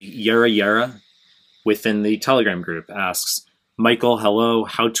Yara Yara within the Telegram group asks, Michael, hello,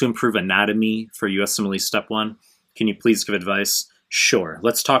 how to improve anatomy for USMLE Step 1? Can you please give advice? Sure,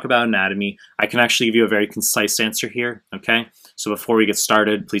 let's talk about anatomy. I can actually give you a very concise answer here, okay? So before we get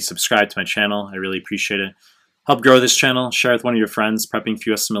started, please subscribe to my channel. I really appreciate it. Help grow this channel, share with one of your friends, prepping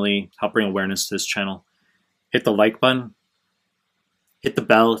for USMLE, help bring awareness to this channel. Hit the like button, hit the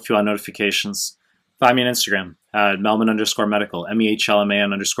bell if you want notifications. Find me on Instagram at Melman_medical,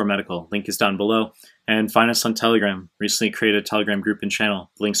 MEHLMAN_medical. Link is down below. And find us on Telegram. Recently created a Telegram group and channel.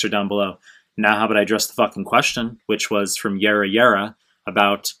 Links are down below. Now how about I address the fucking question, which was from Yara Yara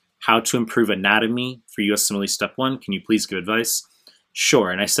about how to improve anatomy for USMLE Step 1. Can you please give advice? Sure,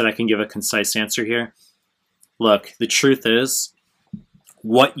 and I said I can give a concise answer here. Look, the truth is,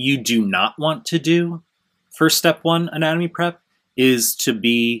 what you do not want to do for Step 1 anatomy prep is to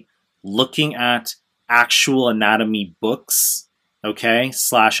be looking at actual anatomy books, okay,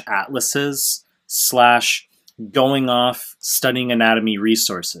 / atlases, / going off studying anatomy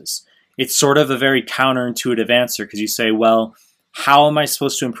resources. It's sort of a very counterintuitive answer because you say, well, how am I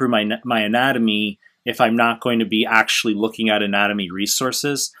supposed to improve my anatomy if I'm not going to be actually looking at anatomy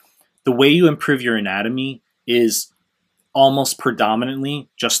resources? The way you improve your anatomy is almost predominantly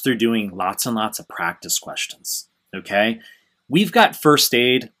just through doing lots and lots of practice questions, okay? We've got first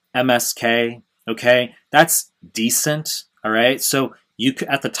aid, MSK, okay? That's decent, all right? So you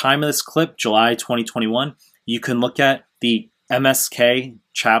at the time of this clip, July 2021, you can look at the MSK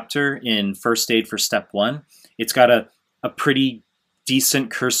chapter in First Aid for Step 1. It's got a pretty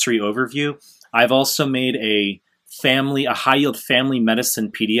decent cursory overview. I've also made a high-yield family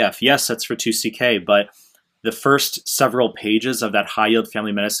medicine PDF. Yes, that's for 2CK, but the first several pages of that high-yield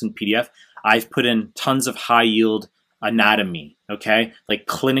family medicine PDF, I've put in tons of high-yield anatomy, okay? Like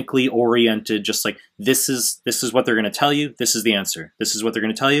clinically oriented, just like this is what they're going to tell you, this is the answer. This is what they're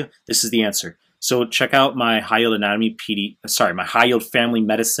going to tell you, this is the answer. So check out my high-yield anatomy my high-yield family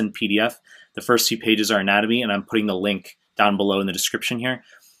medicine PDF. The first few pages are anatomy, and I'm putting the link down below in the description here.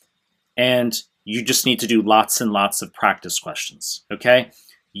 And you just need to do lots and lots of practice questions, okay?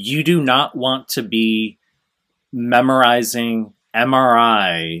 You do not want to be memorizing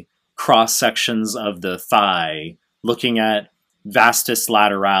MRI cross-sections of the thigh, looking at vastus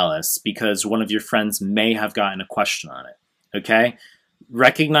lateralis because one of your friends may have gotten a question on it, okay?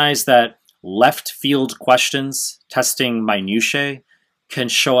 Recognize that left field questions testing minutiae can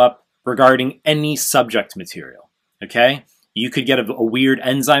show up regarding any subject material, okay? You could get a weird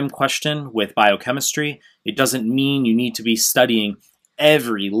enzyme question with biochemistry. It doesn't mean you need to be studying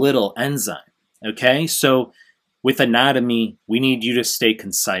every little enzyme, okay? So with anatomy, we need you to stay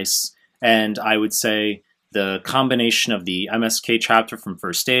concise, and I would say the combination of the MSK chapter from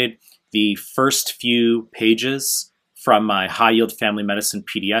First Aid, the first few pages from my high-yield family medicine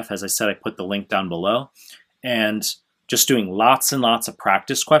PDF. As I said, I put the link down below. And just doing lots and lots of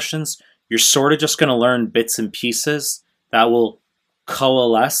practice questions, you're sort of just going to learn bits and pieces that will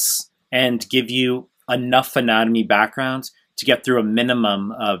coalesce and give you enough anatomy background to get through a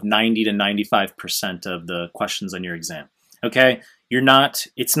minimum of 90 to 95% of the questions on your exam. Okay?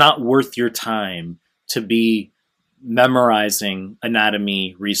 It's not worth your time to be memorizing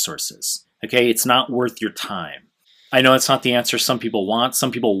anatomy resources. Okay? It's not worth your time. I know it's not the answer some people want. Some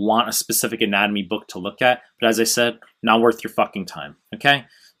people want a specific anatomy book to look at, but as I said, not worth your fucking time, okay?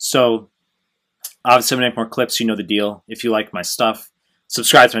 So, obviously I'm gonna make more clips, you know the deal. If you like my stuff,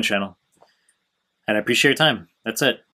 subscribe to my channel. And I appreciate your time. That's it.